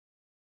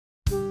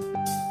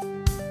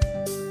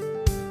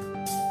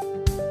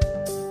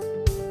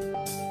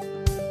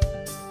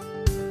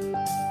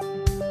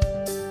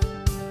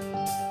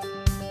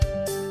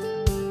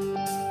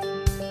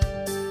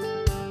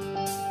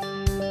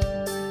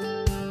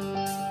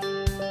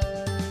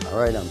All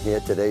right, I'm here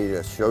today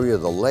to show you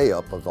the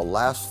layup of the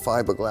last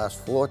fiberglass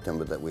floor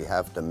timber that we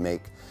have to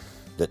make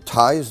that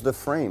ties the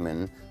frame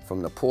in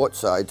from the port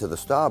side to the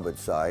starboard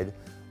side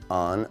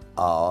on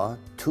our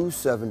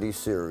 270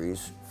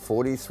 series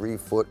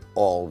 43-foot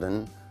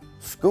Alden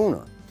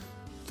Schooner.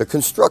 The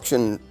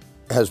construction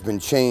has been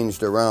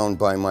changed around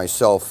by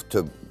myself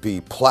to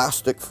be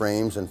plastic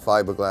frames and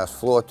fiberglass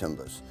floor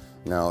timbers.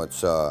 Now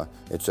it's a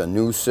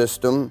new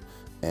system,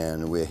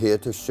 and we're here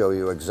to show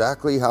you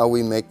exactly how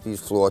we make these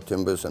floor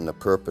timbers and the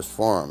purpose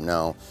for them.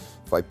 Now,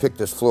 if I pick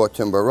this floor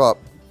timber up,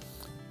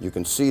 you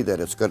can see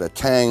that it's got a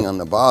tang on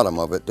the bottom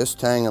of it. This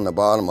tang on the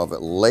bottom of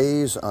it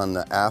lays on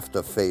the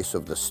after face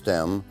of the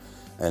stem,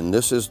 and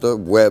this is the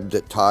web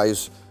that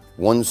ties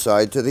one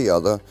side to the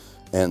other,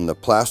 and the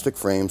plastic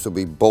frames will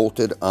be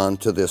bolted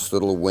onto this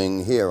little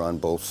wing here on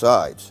both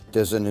sides.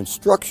 There's an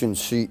instruction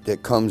sheet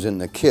that comes in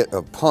the kit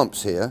of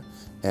pumps here,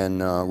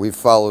 and we've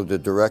followed the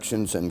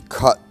directions and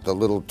cut the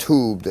little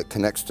tube that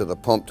connects to the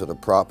pump to the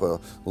proper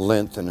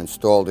length and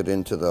installed it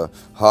into the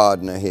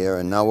hardener here.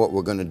 And now what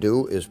we're going to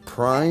do is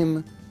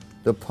prime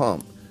the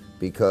pump,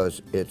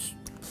 because it's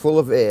full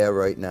of air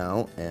right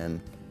now,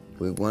 and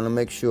we want to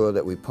make sure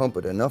that we pump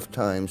it enough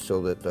times so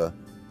that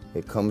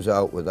it comes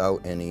out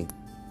without any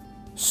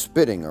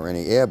spitting or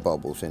any air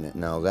bubbles in it.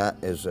 Now that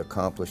has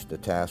accomplished the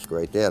task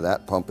right there.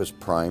 That pump is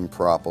primed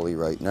properly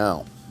right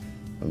now.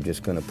 I'm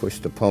just going to push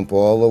the pump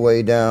all the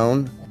way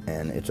down,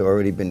 and it's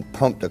already been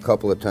pumped a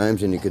couple of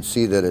times, and you can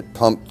see that it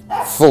pumped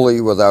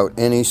fully without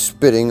any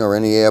spitting or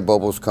any air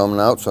bubbles coming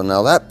out. So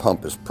now that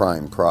pump is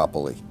primed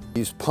properly.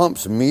 These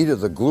pumps meter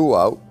the glue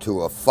out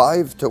to a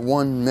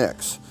 5-to-1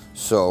 mix.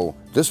 So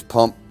this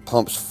pump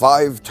pumps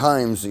 5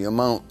 times the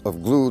amount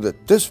of glue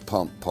that this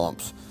pump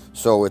pumps.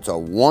 So it's a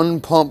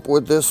 1 pump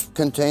with this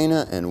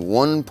container and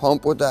 1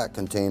 pump with that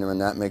container, and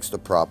that makes the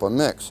proper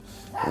mix.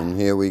 And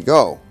here we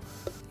go.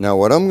 Now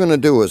what I'm going to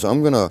do is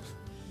I'm going to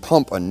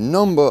pump a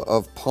number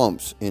of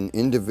pumps in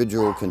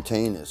individual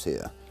containers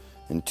here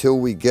until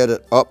we get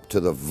it up to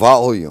the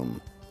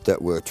volume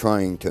that we're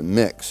trying to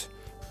mix.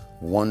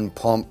 1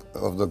 pump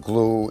of the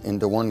glue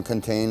into one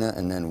container,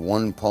 and then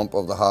 1 pump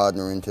of the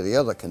hardener into the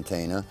other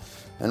container.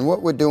 And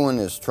what we're doing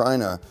is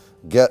trying to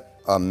get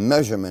a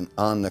measurement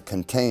on the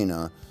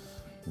container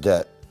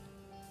that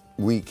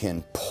we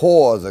can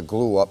pour the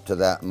glue up to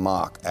that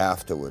mark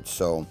afterwards.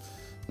 So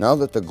now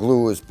that the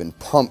glue has been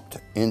pumped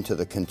into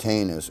the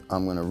containers,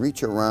 I'm going to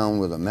reach around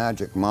with a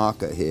magic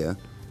marker here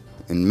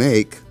and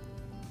make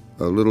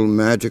a little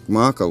magic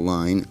marker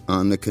line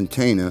on the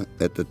container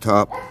at the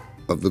top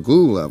of the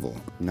glue level.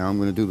 Now I'm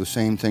going to do the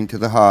same thing to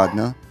the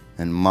hardener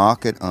and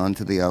mark it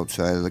onto the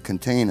outside of the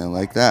container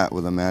like that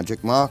with a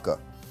magic marker.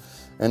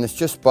 And it's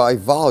just by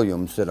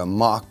volumes that are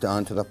marked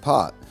onto the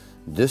pot.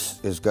 This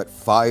has got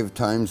 5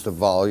 times the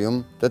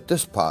volume that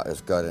this pot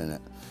has got in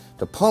it.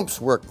 The pumps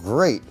work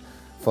great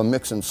for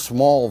mixing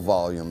small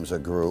volumes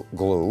of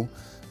glue,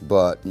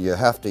 but you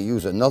have to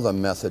use another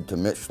method to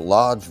mix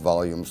large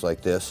volumes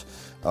like this.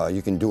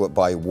 You can do it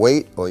by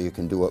weight, or you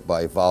can do it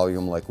by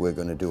volume like we're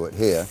going to do it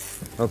here.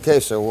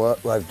 Okay, so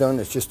what I've done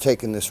is just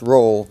taken this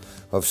roll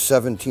of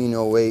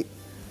 1708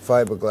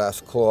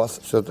 fiberglass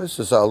cloth. So this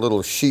is our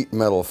little sheet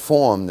metal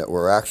form that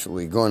we're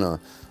actually going to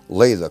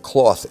lay the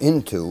cloth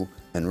into.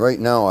 And right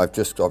now I've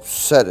just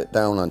set it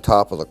down on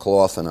top of the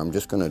cloth, and I'm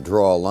just going to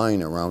draw a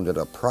line around it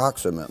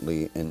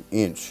approximately 1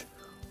 inch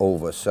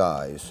over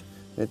size.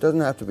 It doesn't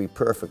have to be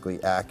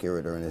perfectly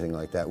accurate or anything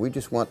like that. We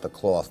just want the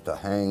cloth to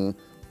hang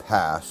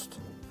past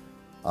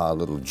our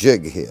little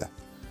jig here.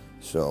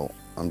 So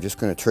I'm just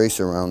going to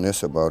trace around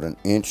this about 1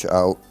 inch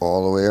out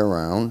all the way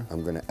around.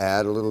 I'm going to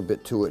add a little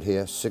bit to it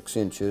here, 6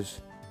 inches.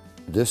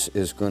 This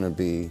is going to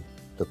be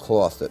the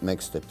cloth that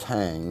makes the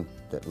tang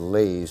that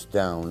lays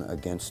down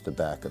against the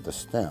back of the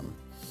stem,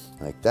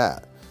 like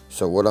that.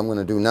 So what I'm going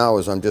to do now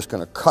is I'm just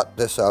going to cut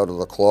this out of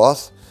the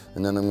cloth,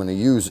 and then I'm going to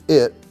use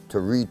it to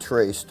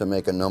retrace to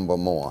make a number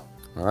more.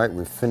 All right,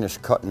 we've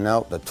finished cutting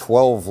out the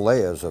 12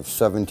 layers of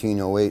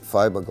 1708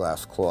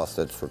 fiberglass cloth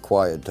that's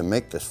required to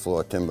make this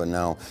floor timber.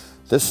 Now,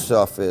 this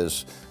stuff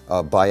is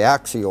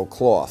biaxial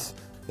cloth.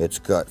 It's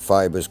got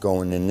fibers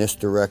going in this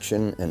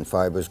direction and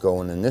fibers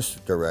going in this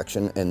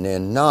direction, and they're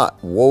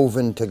not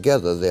woven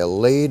together. They're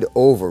laid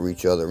over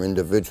each other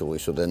individually,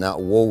 so they're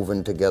not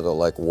woven together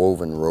like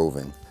woven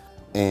roving.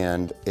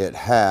 And it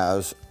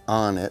has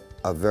on it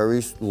a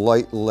very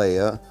light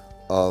layer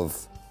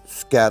of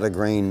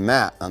scattergrain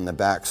mat on the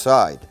back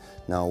side.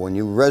 Now when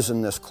you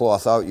resin this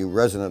cloth out, you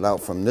resin it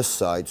out from this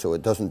side so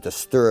it doesn't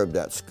disturb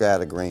that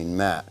scattergrain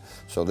mat.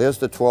 So there's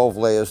the 12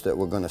 layers that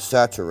we're going to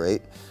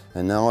saturate.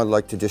 And now I'd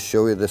like to just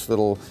show you this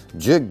little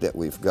jig that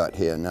we've got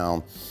here.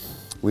 Now,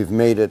 we've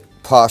made it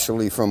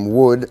partially from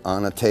wood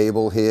on a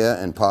table here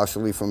and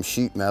partially from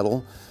sheet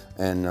metal.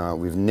 And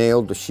we've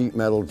nailed the sheet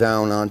metal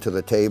down onto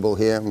the table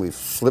here, and we've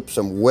slipped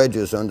some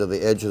wedges under the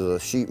edges of the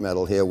sheet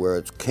metal here where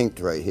it's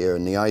kinked right here.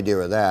 And the idea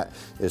of that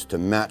is to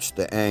match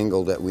the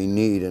angle that we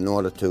need in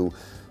order to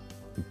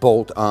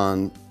bolt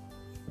on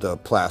the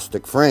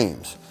plastic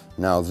frames.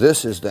 Now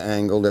this is the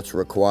angle that's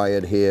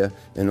required here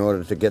in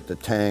order to get the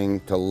tang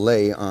to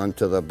lay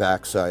onto the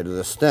back side of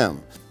the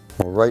stem.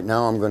 Well, right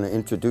now I'm going to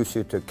introduce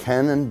you to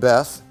Ken and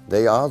Beth.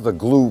 They are the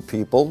glue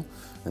people,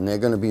 and they're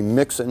going to be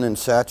mixing and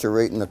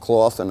saturating the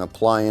cloth and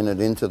applying it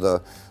into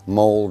the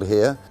mold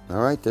here.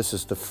 All right, this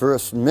is the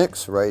first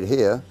mix right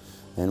here,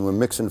 and we're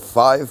mixing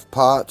 5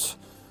 parts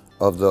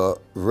of the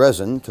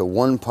resin to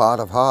 1 part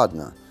of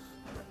hardener.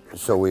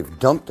 So we've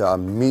dumped our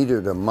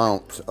metered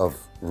amount of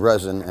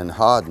resin and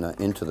hardener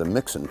into the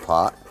mixing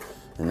pot,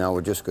 and now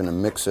we're just going to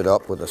mix it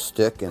up with a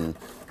stick, and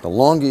the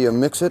longer you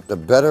mix it, the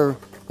better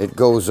it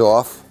goes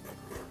off.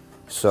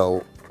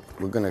 So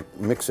we're going to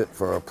mix it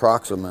for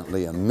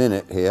approximately a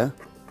minute here.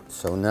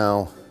 So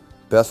now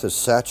Beth is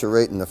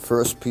saturating the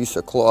first piece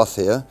of cloth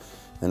here,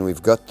 and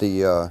we've got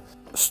the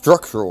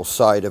structural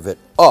side of it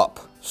up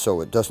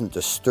so it doesn't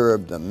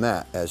disturb the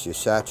mat as you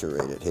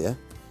saturate it here.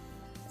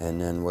 And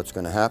then what's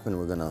going to happen,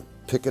 we're going to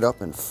pick it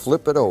up and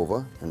flip it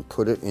over and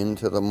put it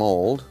into the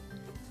mold.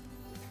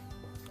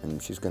 And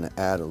she's going to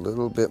add a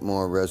little bit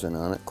more resin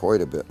on it,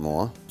 quite a bit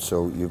more.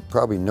 So you've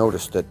probably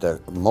noticed that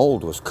the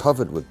mold was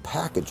covered with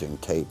packaging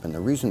tape, and the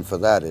reason for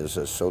that is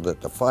so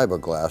that the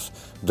fiberglass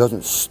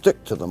doesn't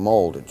stick to the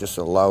mold. It just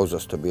allows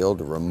us to be able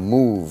to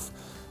remove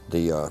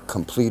the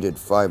completed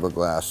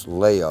fiberglass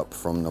layup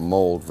from the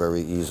mold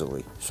very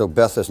easily. So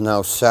Beth is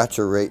now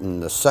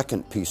saturating the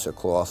second piece of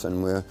cloth,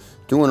 and we're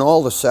doing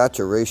all the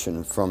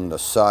saturation from the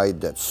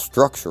side that's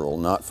structural,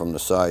 not from the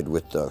side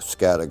with the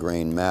scatter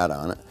grain mat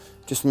on it.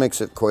 Just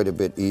makes it quite a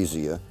bit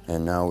easier.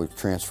 And now we're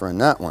transferring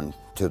that one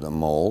to the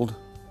mold,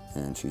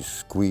 and she's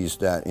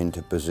squeezed that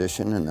into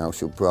position, and now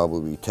she'll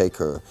probably take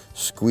her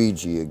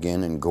squeegee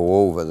again and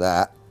go over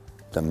that.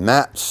 The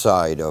matte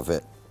side of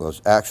it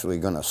was actually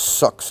going to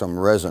suck some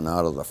resin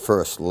out of the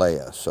first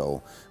layer,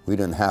 so we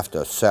didn't have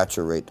to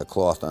saturate the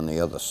cloth on the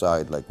other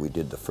side like we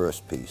did the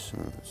first piece.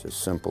 It's as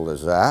simple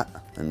as that,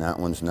 and that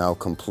one's now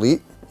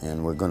complete.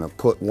 And we're going to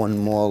put one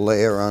more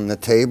layer on the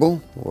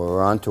table.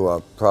 We're on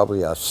to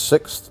probably our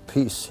 6th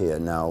piece here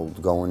now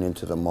going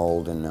into the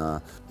mold. And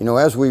you know,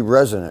 as we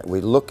resin it,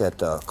 we look at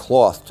the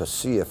cloth to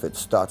see if it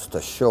starts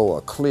to show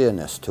a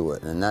clearness to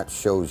it, and that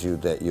shows you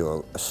that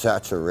you're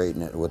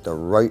saturating it with the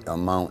right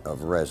amount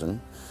of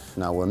resin.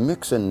 Now we're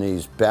mixing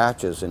these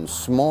batches in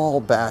small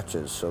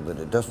batches so that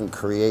it doesn't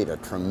create a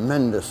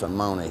tremendous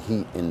amount of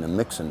heat in the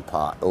mixing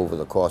pot over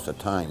the course of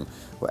time.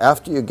 Well,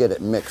 after you get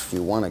it mixed,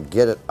 you want to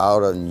get it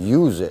out and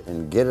use it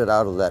and get it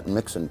out of that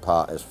mixing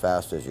pot as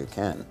fast as you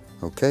can.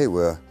 Okay,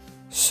 we're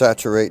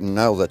saturating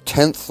now. The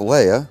 10th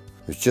layer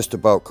is just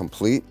about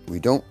complete. We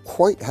don't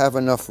quite have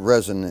enough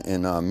resin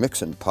in our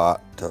mixing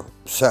pot to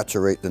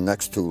saturate the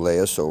next 2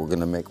 layers, so we're going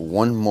to make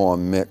one more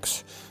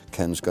mix.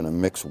 Ken's going to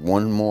mix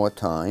one more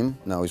time.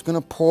 Now he's going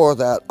to pour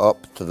that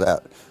up to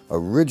that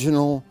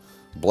original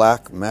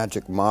black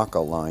magic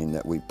marker line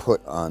that we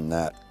put on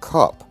that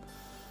cup.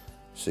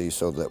 See,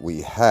 so that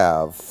we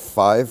have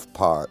 5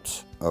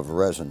 parts of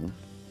resin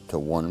to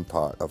 1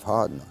 part of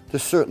hardener.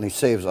 This certainly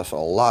saves us a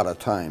lot of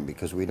time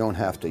because we don't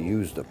have to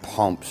use the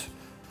pumps.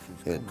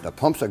 The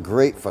pumps are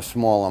great for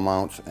small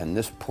amounts, and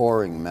this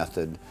pouring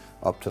method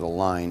up to the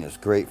line is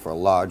great for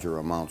larger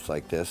amounts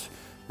like this.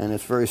 And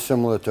it's very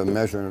similar to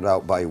measuring it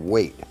out by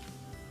weight.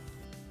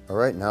 All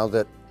right, now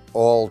that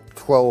all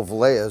 12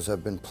 layers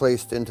have been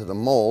placed into the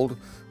mold,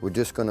 we're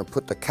just going to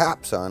put the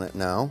caps on it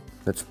now.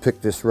 Let's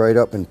pick this right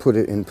up and put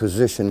it in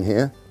position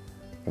here.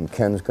 And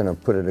Ken's going to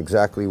put it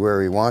exactly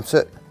where he wants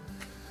it.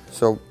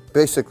 So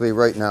basically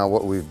right now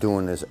what we're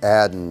doing is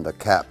adding the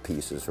cap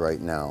pieces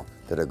right now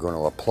that are going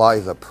to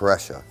apply the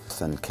pressure.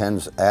 And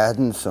Ken's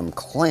adding some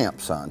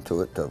clamps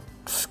onto it to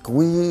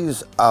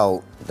squeeze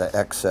out the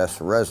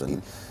excess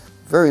resin.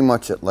 Very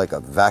much like a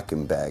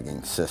vacuum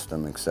bagging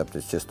system, except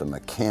it's just a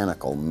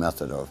mechanical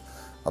method of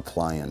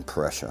applying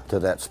pressure to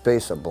that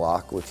spacer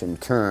block, which in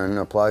turn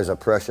applies a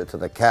pressure to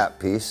the cap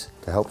piece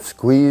to help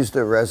squeeze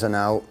the resin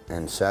out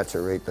and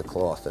saturate the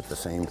cloth at the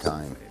same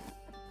time.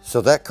 So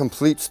that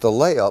completes the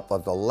layup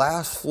of the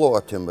last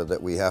floor timber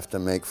that we have to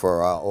make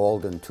for our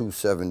Alden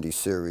 270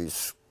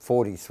 series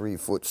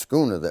 43-foot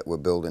schooner that we're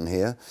building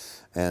here.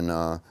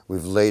 And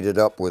we've laid it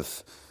up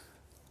with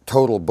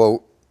Total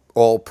Boat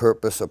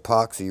all-purpose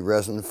epoxy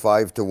resin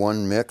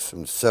 5-to-1 mix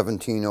and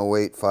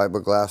 1708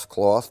 fiberglass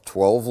cloth,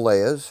 12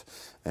 layers.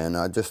 And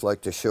I'd just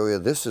like to show you,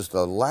 this is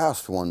the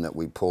last one that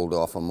we pulled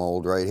off a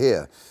mold right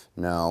here.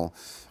 Now,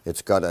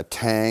 it's got a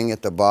tang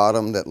at the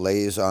bottom that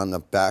lays on the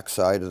back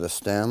side of the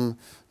stem.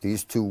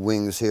 These 2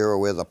 wings here are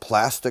where the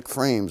plastic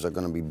frames are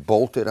going to be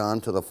bolted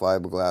onto the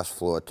fiberglass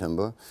floor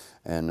timber.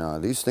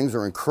 And these things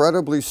are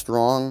incredibly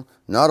strong,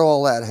 not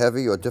all that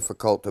heavy or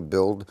difficult to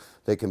build.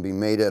 They can be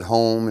made at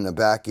home in the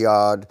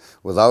backyard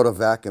without a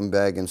vacuum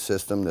bagging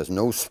system. There's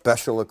no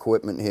special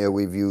equipment here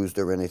we've used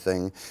or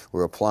anything.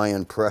 We're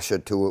applying pressure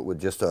to it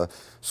with just a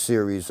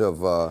series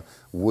of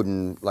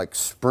wooden, like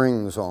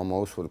springs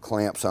almost, with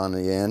clamps on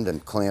the end,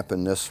 and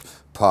clamping this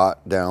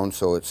pot down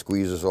so it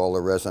squeezes all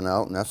the resin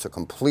out, and that's a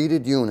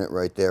completed unit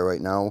right there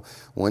right now.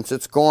 Once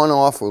it's gone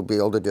off, we'll be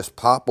able to just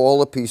pop all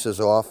the pieces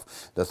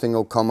off. The thing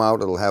will come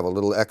out, it'll have a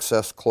little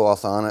excess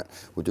cloth on it.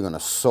 We're going to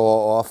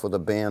saw off with a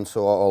bandsaw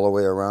all the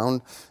way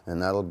around,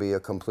 and that'll be a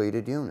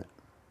completed unit.